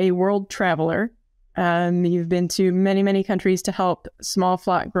you are a world traveler. You've been to many, many countries to help small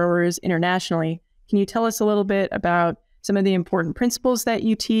flock growers internationally. Can you tell us a little bit about some of the important principles that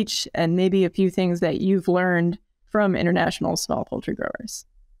you teach and maybe a few things that you've learned from international small poultry growers?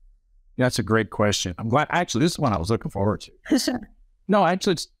 Yeah, that's a great question. I'm glad. Actually, this is one I was looking forward to. Sure. No,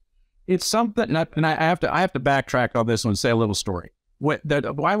 actually, it's something, and I have to backtrack on this one and say a little story.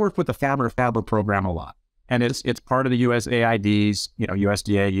 I work with the Farmer program a lot, and it's part of the USAID's,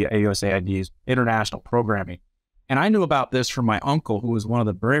 USDA, USAID's international programming. And I knew about this from my uncle, who was one of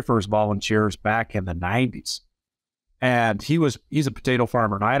the very first volunteers back in the 90s. And he's a potato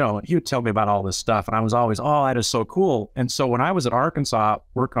farmer in Idaho, and he would tell me about all this stuff. And I was always, oh, that is so cool. And so when I was at Arkansas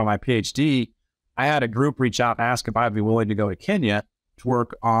working on my PhD, I had a group reach out and ask if I'd be willing to go to Kenya to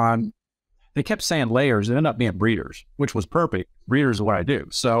work on, they kept saying layers. It ended up being breeders, which was perfect. Breeders is what I do.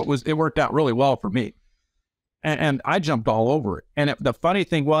 So it worked out really well for me. And I jumped all over it. And the funny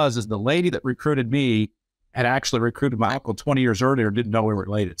thing is the lady that recruited me had actually recruited my uncle 20 years earlier, didn't know we were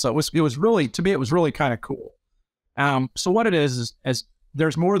related. So it was really, to me, it was really kind of cool. So what it is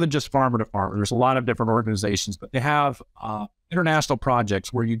there's more than just farmer to farmer. There's a lot of different organizations, but they have international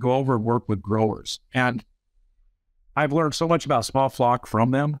projects where you go over and work with growers. And I've learned so much about small flock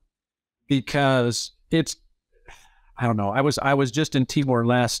from them because I don't know. I was just in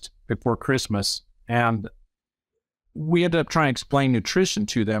Timor-Leste before Christmas, and we ended up trying to explain nutrition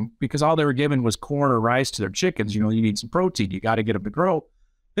to them because all they were given was corn or rice to their chickens. You need some protein. You got to get them to grow.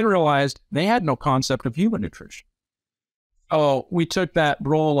 Then realized they had no concept of human nutrition. Oh, we took that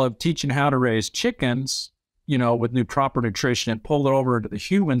role of teaching how to raise chickens, with proper nutrition, and pulled it over into the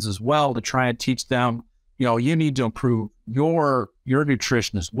humans as well to try and teach them, you need to improve your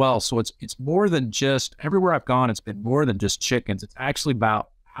nutrition as well. So it's more than just, everywhere I've gone, it's been more than just chickens. It's actually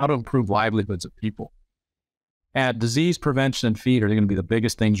about how to improve livelihoods of people. And disease prevention and feed are going to be the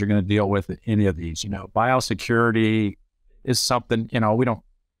biggest things you're going to deal with in any of these. Biosecurity is something, we don't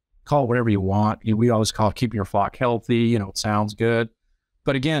call it whatever you want. We always call it keeping your flock healthy. It sounds good.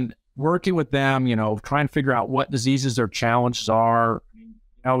 But again, working with them, trying to figure out what diseases their challenges are.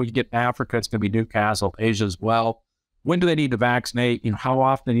 We get Africa, it's going to be Newcastle, Asia as well. When do they need to vaccinate? How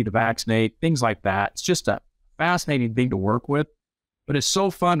often they need to vaccinate? Things like that. It's just a fascinating thing to work with. But it's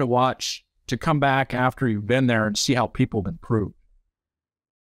so fun to watch, to come back after you've been there and see how people have improved.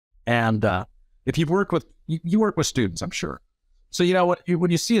 And if you work with students, I'm sure. So,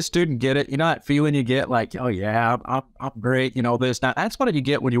 when you see a student get it, that feeling you get like, oh yeah, I'm great, this. Now, that's what you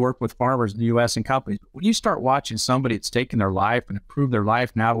get when you work with farmers in the U.S. and companies. When you start watching somebody that's taken their life and improved their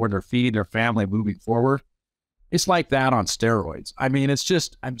life now where they're feeding their family moving forward, it's like that on steroids. I mean, it's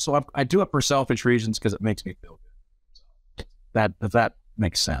just, I do it for selfish reasons because it makes me feel good. If that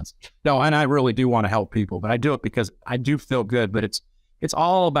makes sense. No, and I really do want to help people, but I do it because I do feel good. But it's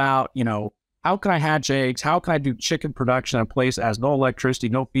all about, how can I hatch eggs? How can I do chicken production in a place that has no electricity,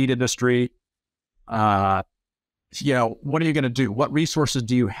 no feed industry? What are you going to do? What resources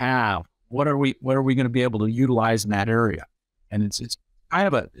do you have? What are we going to be able to utilize in that area? And it's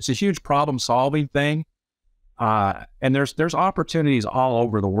a huge problem solving thing. And there's opportunities all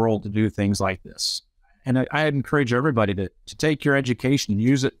over the world to do things like this. And I encourage everybody to take your education and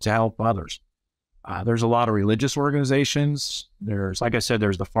use it to help others. There's a lot of religious organizations. Like I said,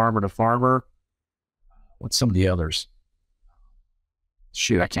 there's the farmer to farmer. What's some of the others?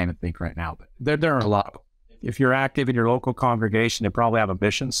 Shoot, I can't even think right now, but there are a lot of them. If you're active in your local congregation, they probably have a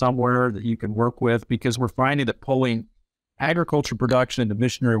mission somewhere that you can work with, because we're finding that pulling agriculture production into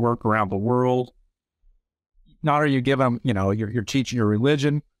missionary work around the world, not are you giving them, you're teaching your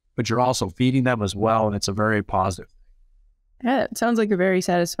religion, but you're also feeding them as well. And it's a very positive. Yeah, it sounds like a very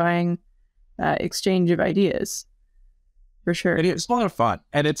satisfying exchange of ideas, for sure. It's a lot of fun.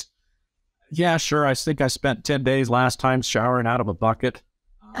 And yeah, sure. I think I spent 10 days last time showering out of a bucket.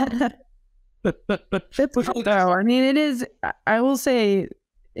 I mean, it is, I will say,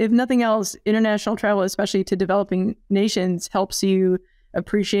 if nothing else, international travel, especially to developing nations, helps you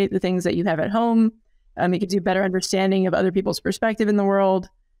appreciate the things that you have at home. It gives you a better understanding of other people's perspective in the world.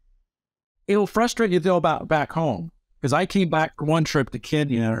 It will frustrate you, though, about back home. Because I came back for one trip to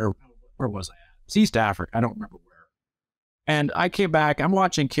Kenya, or where was I at? It's East Africa. I don't remember where. And I came back, I'm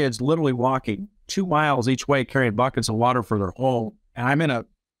watching kids literally walking 2 miles each way carrying buckets of water for their home. And I'm in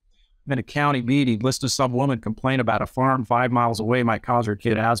a county meeting, listen to some woman complain about a farm 5 miles away might cause her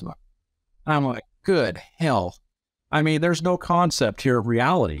kid asthma. And I'm like, good hell. I mean, there's no concept here of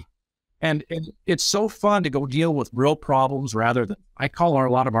reality. And it's so fun to go deal with real problems rather than, I call a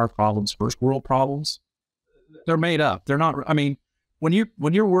lot of our problems first world problems. They're made up. They're not, I mean, when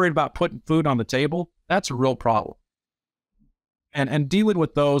you're worried about putting food on the table, that's a real problem. And dealing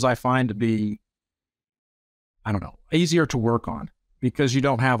with those, I find to be, I don't know, easier to work on because you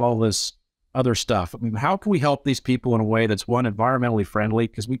don't have all this other stuff. I mean, how can we help these people in a way that's, one, environmentally friendly?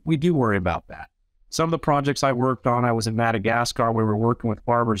 Because we do worry about that. Some of the projects I worked on, I was in Madagascar. We were working with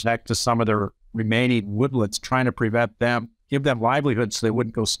farmers next to some of their remaining woodlands, trying to prevent them, give them livelihoods so they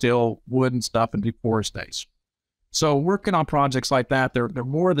wouldn't go steal wood and stuff and deforestation. So working on projects like that, they're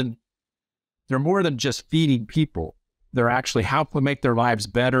more than just feeding people. They're actually, how can we make their lives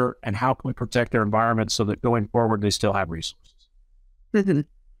better and how can we protect their environment so that going forward they still have resources?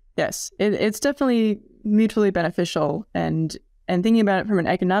 Yes, it's definitely mutually beneficial. And thinking about it from an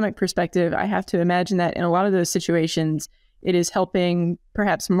economic perspective, I have to imagine that in a lot of those situations, it is helping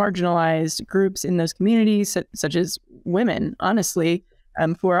perhaps marginalized groups in those communities, such as women, honestly,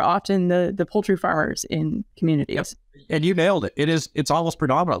 who are often the poultry farmers in communities. Yep. And you nailed it. It's almost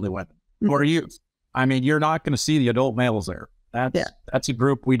predominantly women or youth. I mean, you're not going to see the adult males there. That's a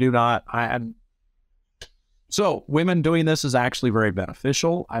group we do not. So women doing this is actually very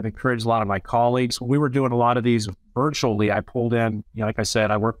beneficial. I've encouraged a lot of my colleagues. When we were doing a lot of these virtually, I pulled in, like I said,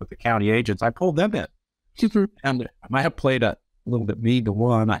 I work with the county agents. I pulled them in. And I might have played a little bit mean to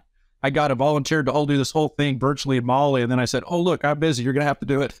one. I got a volunteer to do this whole thing virtually in Mali. And then I said, oh, look, I'm busy. You're going to have to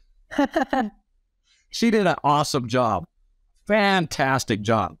do it. She did an awesome job. Fantastic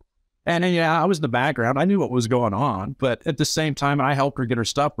job. And I was in the background. I knew what was going on. But at the same time, I helped her get her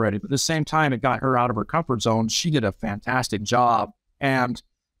stuff ready. But at the same time, it got her out of her comfort zone. She did a fantastic job. And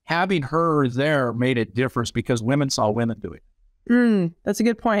having her there made a difference because women saw women do it. That's a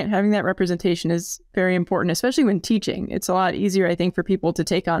good point. Having that representation is very important, especially when teaching. It's a lot easier, I think, for people to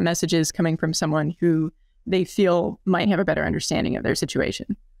take on messages coming from someone who they feel might have a better understanding of their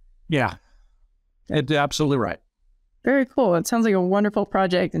situation. Yeah. Absolutely right. Very cool. It sounds like a wonderful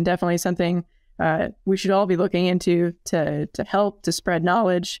project and definitely something we should all be looking into to help, to spread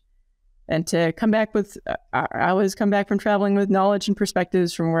knowledge, and to come back with, I always come back from traveling with knowledge and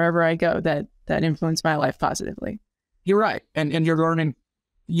perspectives from wherever I go that influence my life positively. You're right. And you're learning,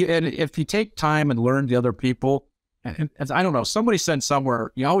 and if you take time and learn the other people, and I don't know, somebody said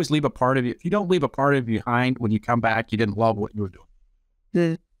somewhere, you always leave a part of you. If you don't leave a part of you behind when you come back, you didn't love what you were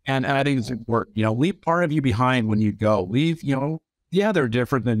doing. And I think it's important, leave part of you behind when you go. Leave, they're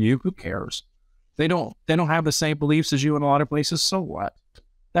different than you. Who cares? They don't have the same beliefs as you in a lot of places. So what?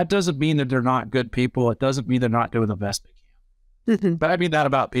 That doesn't mean that they're not good people. It doesn't mean they're not doing the best they can. But I mean that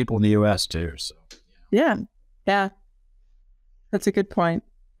about people in the U.S. too. So yeah, that's a good point.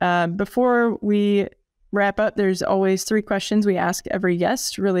 Before we wrap up, there's always 3 questions we ask every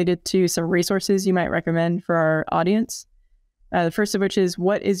guest related to some resources you might recommend for our audience. The first of which is,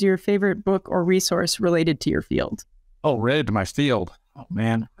 what is your favorite book or resource related to your field? Oh, related to my field. Oh,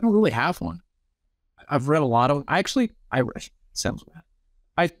 man, I don't really have one. I've read a lot of, sounds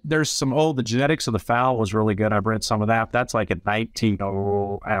bad. There's some, the genetics of the fowl was really good. I've read some of that. That's like a I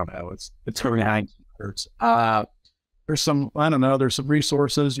don't know. It's early 1900s. There's some, there's some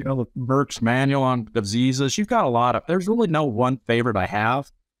resources, the Merck's manual on diseases. You've got a lot of, there's really no one favorite I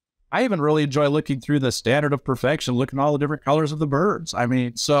have. I even really enjoy looking through the standard of perfection, looking at all the different colors of the birds. I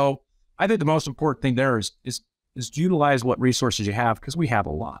mean, so I think the most important thing there is to utilize what resources you have, because we have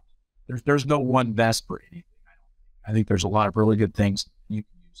a lot. There's no one best for anything. I think there's a lot of really good things you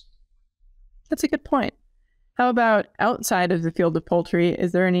can use. That's a good point. How about outside of the field of poultry?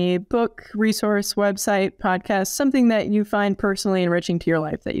 Is there any book, resource, website, podcast, something that you find personally enriching to your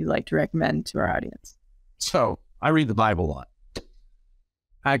life that you'd like to recommend to our audience? So I read the Bible a lot.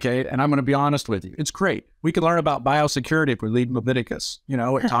 Okay, and I'm going to be honest with you. It's great. We can learn about biosecurity if we read Leviticus.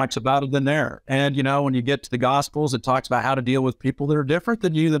 It talks about it in there. And, when you get to the Gospels, it talks about how to deal with people that are different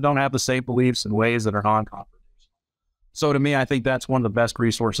than you, that don't have the same beliefs and ways that are non-confrontational. So to me, I think that's one of the best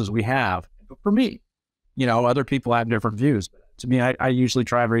resources we have. But for me, other people have different views. But to me, I usually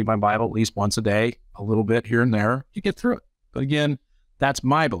try to read my Bible at least once a day, a little bit here and there to get through it. But again, that's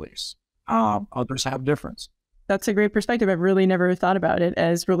my beliefs. Others have difference. That's a great perspective. I've really never thought about it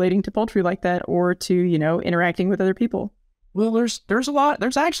as relating to poultry like that, or to, interacting with other people. Well, there's a lot.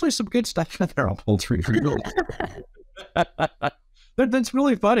 There's actually some good stuff in there on poultry. That's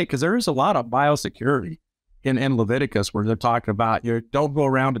really funny because there is a lot of biosecurity. in Leviticus where they're talking about you don't go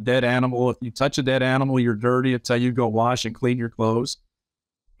around a dead animal. If you touch a dead animal, you're dirty until you go wash and clean your clothes.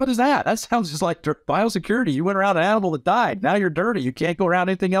 What is that? That sounds just like biosecurity. You went around an animal that died. Now you're dirty. You can't go around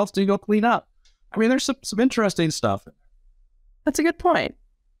anything else till you go clean up. I mean, there's some interesting stuff. That's a good point.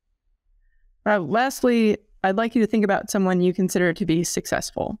 Lastly, I'd like you to think about someone you consider to be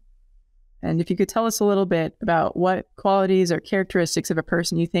successful. And if you could tell us a little bit about what qualities or characteristics of a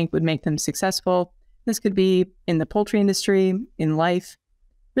person you think would make them successful. This could be in the poultry industry, in life,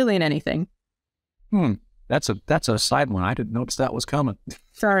 really in anything. That's a side one. I didn't notice that was coming.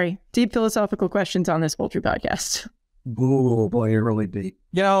 Sorry. Deep philosophical questions on this poultry podcast. Oh, boy, you're really deep.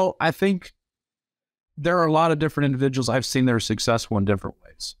 I think there are a lot of different individuals I've seen that are successful in different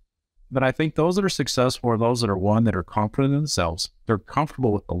ways. But I think those that are successful are those that are confident in themselves. They're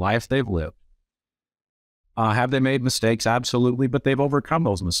comfortable with the life they've lived. Have they made mistakes? Absolutely. But they've overcome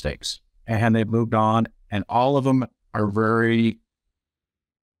those mistakes and they've moved on. And all of them are very,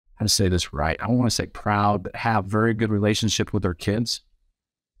 how to say this right? I don't want to say proud, but have very good relationships with their kids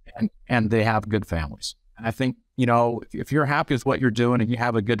and they have good families. And I think, if you're happy with what you're doing and you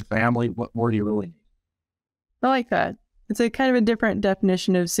have a good family, what more do you really need? I like that. It's a kind of a different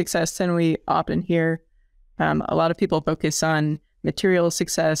definition of success than we often hear. A lot of people focus on material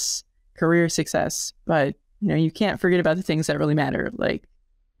success, career success, but you can't forget about the things that really matter, like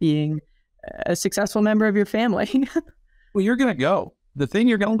being a successful member of your family. Well, you're going to go. The thing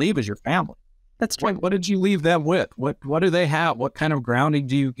you're going to leave is your family. That's true. What did you leave them with? What do they have? What kind of grounding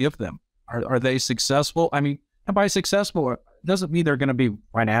do you give them? Are they successful? I mean, and by successful, it doesn't mean they're going to be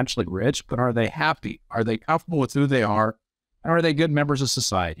financially rich, but are they happy? Are they comfortable with who they are? And are they good members of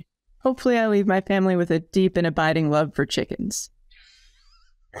society? Hopefully I leave my family with a deep and abiding love for chickens.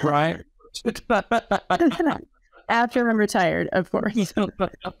 Right? After I'm retired, of course.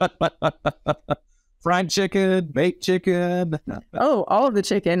 Fried chicken, baked chicken. Oh, all of the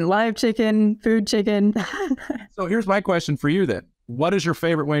chicken, live chicken, food chicken. So here's my question for you then. What is your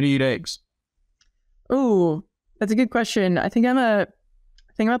favorite way to eat eggs? Ooh, that's a good question. I think I'm a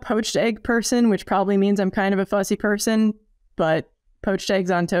poached egg person, which probably means I'm kind of a fussy person, but poached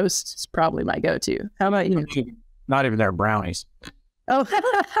eggs on toast is probably my go-to. How about you? Not even their brownies. Oh,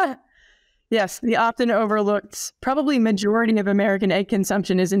 yes, the often overlooked, probably majority of American egg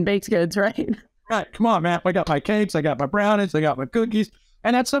consumption is in baked goods, right? Right, come on, man. I got my cakes, I got my brownies, I got my cookies.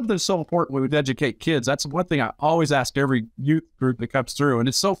 And that's something that's so important when we educate kids. That's one thing I always ask every youth group that comes through. And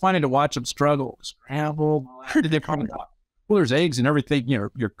it's so funny to watch them struggle, scramble. Well, there's eggs and everything, your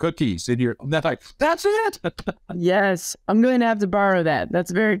cookies and that's it. Yes, I'm going to have to borrow that.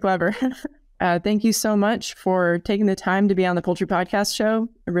 That's very clever. Thank you so much for taking the time to be on the Poultry Podcast Show.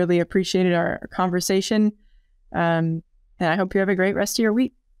 I really appreciated our conversation. And I hope you have a great rest of your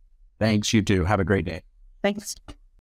week. Thanks, you too. Have a great day. Thanks.